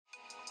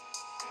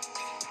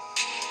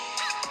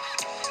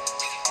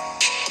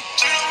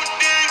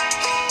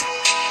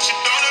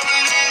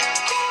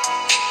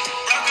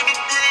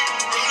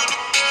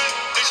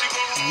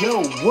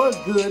What's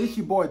good? It's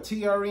your boy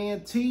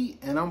TRNT,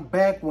 and I'm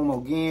back with them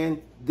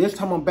again. This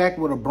time I'm back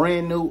with a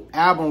brand new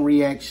album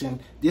reaction.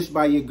 This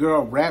by your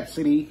girl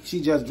Rapsody.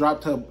 She just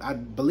dropped her, I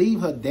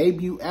believe, her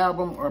debut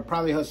album, or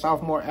probably her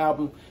sophomore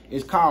album.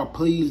 It's called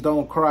Please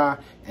Don't Cry.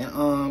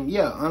 And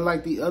yeah,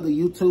 unlike the other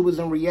YouTubers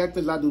and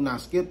reactors, I do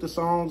not skip the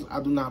songs. I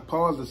do not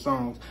pause the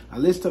songs. I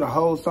listen to the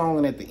whole song,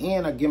 and at the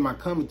end I give my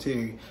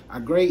commentary. I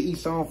grade each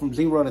song from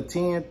 0 to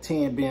 10,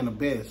 10 being the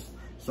best.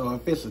 So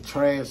if it's a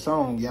trash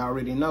song, you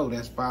already know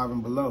that's 5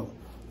 and below.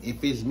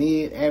 If it's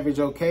mid, average,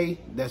 okay,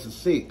 that's a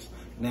 6.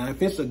 Now,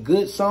 if it's a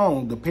good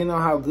song, depending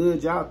on how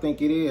good y'all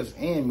think it is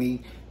and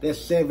me,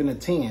 that's 7 to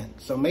 10.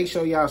 So make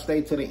sure y'all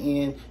stay to the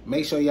end.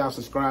 Make sure y'all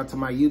subscribe to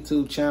my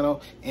YouTube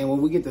channel. And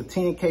when we get to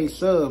 10K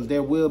subs,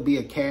 there will be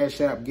a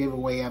Cash App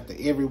giveaway after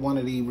every one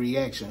of these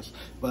reactions.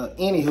 But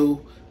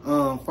anywho,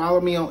 follow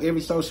me on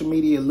every social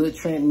media, Lil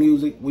Trent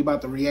Music. We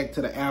about to react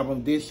to the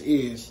album. This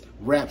is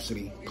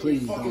Rapsody.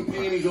 Please don't cry.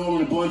 Panties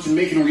on a bunch and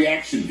making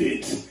reaction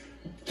vids.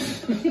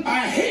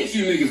 I hate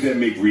you niggas that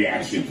make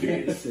reaction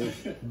vids.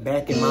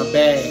 Back in my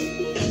bag.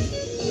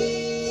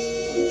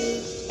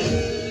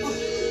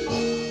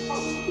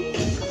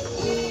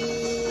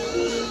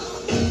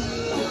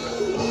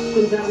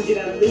 Sometimes you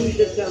gotta lose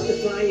yourself to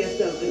find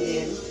yourself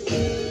again.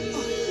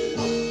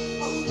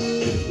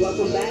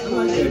 Welcome back,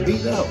 my nigga.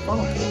 Beat up,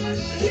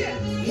 Yeah.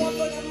 One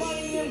for the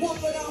money and one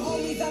for the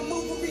homies. I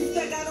move with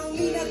respect. I don't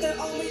need nothing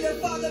on me. The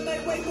father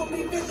made way for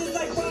me. Bitches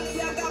like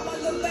Ronnie. I got my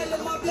little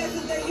belly, my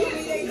blessings. They hear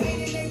me. They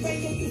hate it. They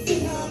rate it. You see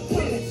how I'm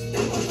coming.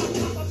 Step on my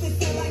top. I feel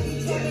so like you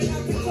drumming. I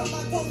reach on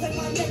my toes and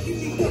my neck. You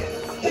be good.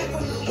 Back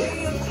on the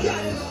wheel.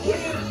 Riding the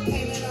wheel.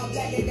 Came in all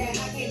black to that.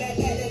 I came back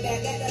better.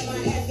 Better my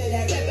ass to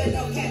that. Ripping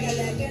no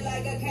Cadillac. Feel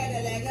like a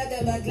Cadillac.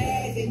 Nothing but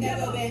glass. It's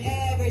never been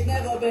average.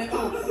 Never been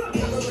on.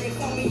 Everett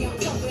for me. I'm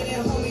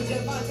confident. Homie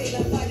Javante.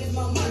 The fight is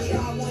my mantra.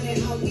 I want it.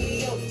 I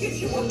will. Get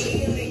you a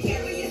meal and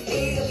carry it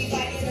still. We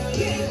fighting a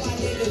little. My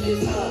niggas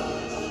is up.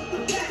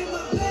 I'm back in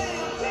my bag.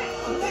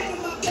 I'm back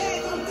in my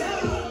bag. I'm down.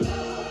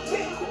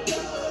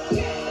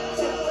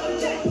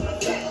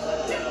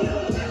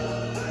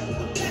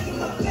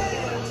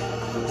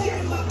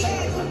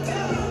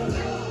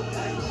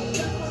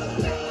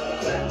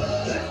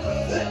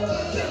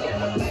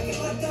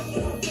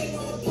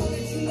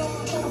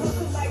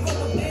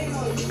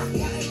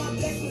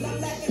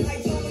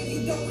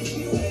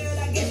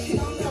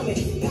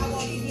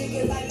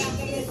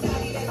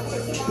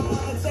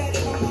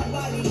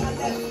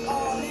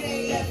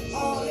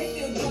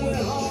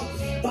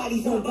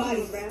 Bodies on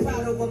bodies,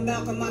 proud over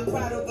Malcolm, I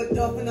cried over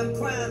Dolphin, I'm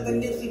crying for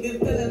Nipsey, been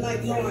feeling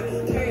like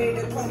Lauren, carried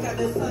the cross, got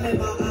the sun in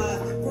my eyes,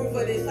 proof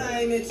of this,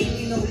 I ain't into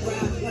you no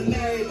bride, I'm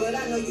married, but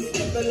I know you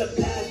still feel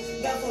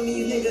obliged, bounce on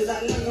these niggas,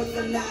 I learned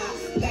from now,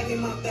 back in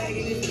my bag,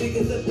 and this big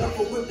as a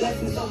duffel, with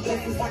blessings on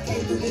blessings, I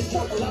came through this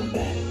struggle, I'm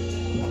back.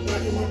 I'm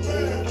back in my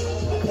bag,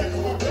 I'm back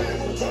in my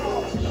bag, I'm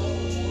gone.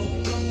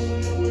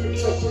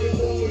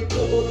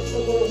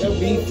 That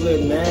beat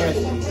flip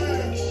nasty.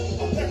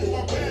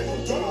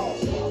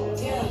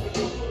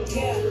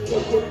 I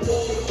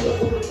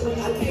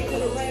came to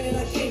the rain and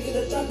I came to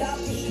the thunder. I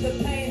push you the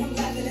pain. I'm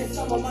laughing at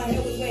summer. My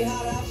hair was way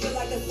hotter. I feel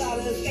like a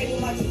solid escape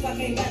with my truth. I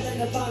came back in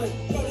the bonnet.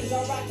 Brothers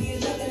are rocky.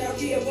 It's nothing I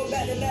real. Go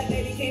back to back,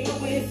 baby. Came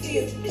over and see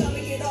us.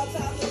 Stomach it all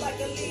time. Look like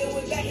a leader.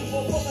 Went back and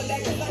forth. Over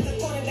back. Just like a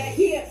cornerback.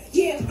 Here.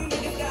 Yeah. You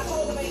niggas got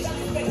hold, man. Y'all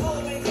expect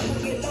hold, man.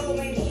 Come get low,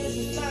 man. This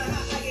is mine.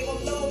 I gave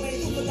them low, man.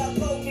 Two without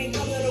flow. Can't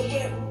color the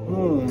whip.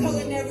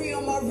 Culinary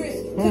on my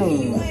wrist. Cookie,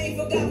 you ain't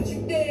forgot what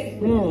you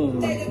did.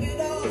 They live it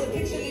all. The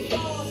picture is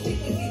gone.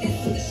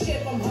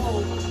 I'm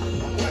home.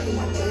 I'm back in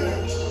my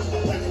bag.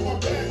 I'm back in my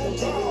bag. I'm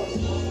gone.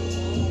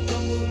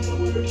 I'm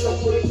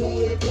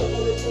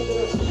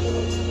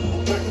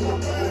back in my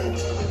bag.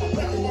 I'm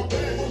back in my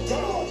bag. I'm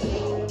gone.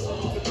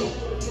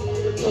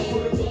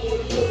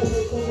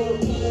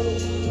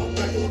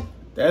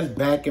 That's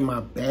Back in My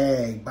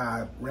Bag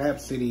by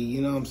Rapsody,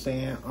 you know what I'm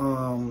saying?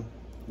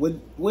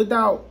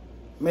 Without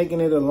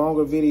making it a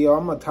longer video,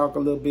 I'm gonna talk a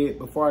little bit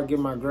before I give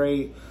my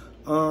grade.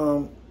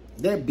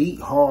 That beat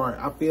hard.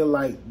 I feel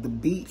like the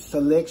beat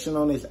selection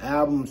on this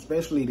album,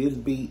 especially this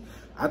beat,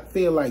 I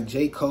feel like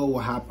J. Cole will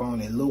hop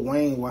on it. Lil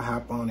Wayne will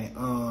hop on it.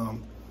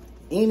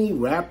 Any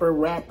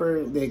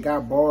rapper that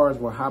got bars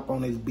will hop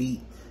on this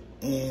beat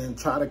and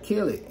try to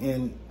kill it.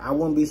 And I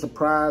wouldn't be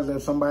surprised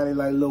if somebody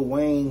like Lil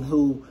Wayne,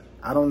 who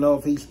I don't know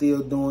if he's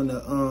still doing the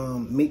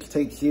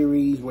mixtape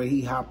series where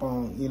he hop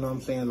on, you know what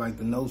I'm saying, like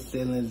the no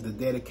ceilings, the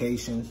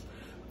dedications.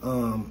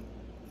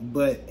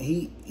 But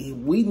we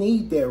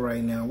need that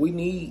right now. We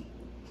need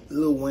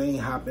Lil Wayne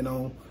hopping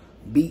on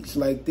beats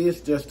like this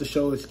just to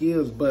show his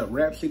skills. But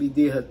Rapsody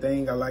did her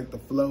thing. I like the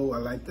flow. I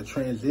like the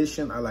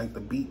transition. I like the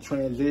beat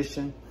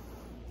transition.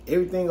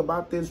 Everything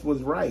about this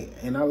was right.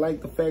 And I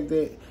like the fact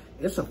that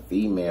it's a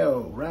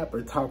female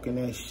rapper talking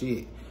that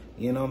shit.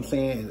 You know what I'm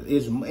saying?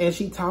 And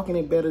she talking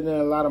it better than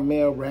a lot of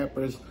male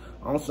rappers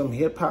on some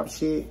hip hop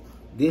shit.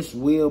 This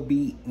will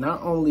be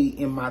not only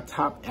in my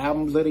top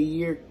albums of the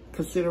year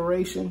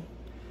consideration.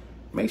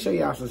 Make sure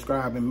y'all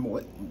subscribe and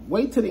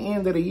wait till the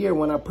end of the year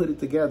when I put it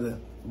together.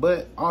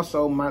 But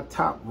also my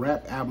top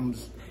rap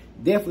albums,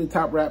 definitely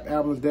top rap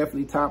albums,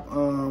 definitely top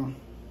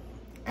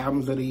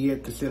albums of the year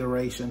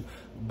consideration.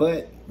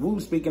 But we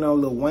were speaking on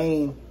Lil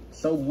Wayne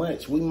so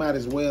much, we might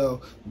as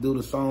well do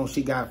the song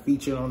she got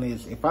featured on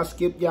this. If I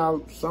skip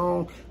y'all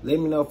song, let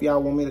me know if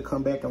y'all want me to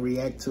come back and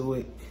react to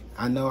it.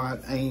 I know I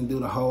ain't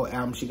do the whole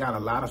album. She got a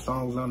lot of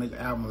songs on this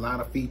album, a lot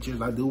of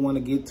features. I do want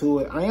to get to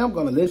it. I am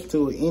going to listen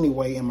to it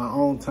anyway in my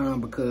own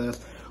time, because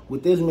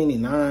with this many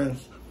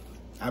nines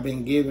I've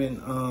been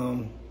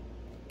given,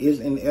 it's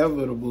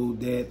inevitable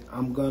that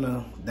I'm going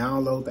to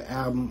download the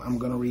album. I'm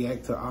going to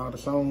react to all the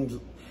songs,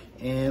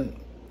 and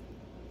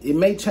it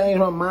may change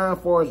my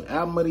mind for its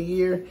album of the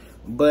year,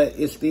 but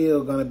it's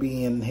still going to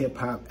be in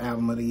hip-hop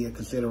album of the year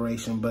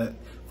consideration. But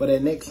for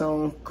that next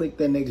song, click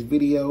that next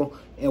video,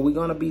 and we're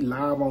going to be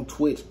live on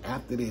Twitch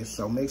after this.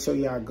 So make sure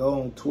y'all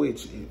go on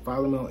Twitch.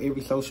 Follow me on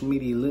every social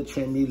media, Lil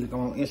Trent Music,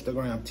 on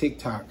Instagram,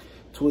 TikTok,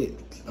 Twitch,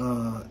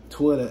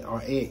 Twitter,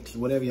 or X,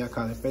 whatever y'all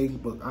call it,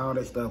 Facebook, all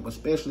that stuff.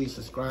 Especially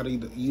subscribe to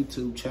the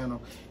YouTube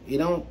channel. It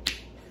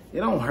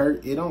don't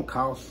hurt. It don't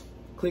cost.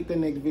 Click the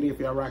next video if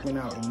y'all rocking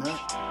out. If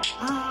not,